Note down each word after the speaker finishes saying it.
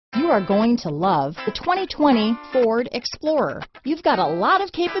are going to love the 2020 Ford Explorer. You've got a lot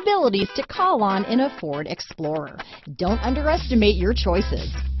of capabilities to call on in a Ford Explorer. Don't underestimate your choices.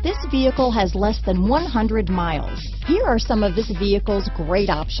 This vehicle has less than 100 miles. Here are some of this vehicle's great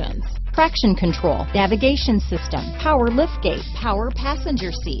options: traction control, navigation system, power liftgate, power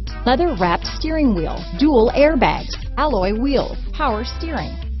passenger seat, leather-wrapped steering wheel, dual airbags, alloy wheels, power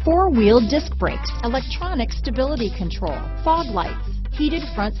steering, four-wheel disc brakes, electronic stability control, fog lights, heated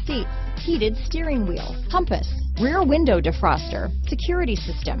front seats, heated steering wheel, compass, rear window defroster, security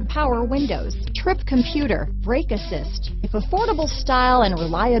system, power windows, trip computer, brake assist. If affordable style and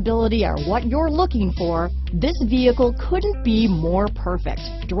reliability are what you're looking for, this vehicle couldn't be more perfect.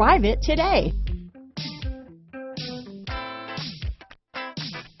 Drive it today.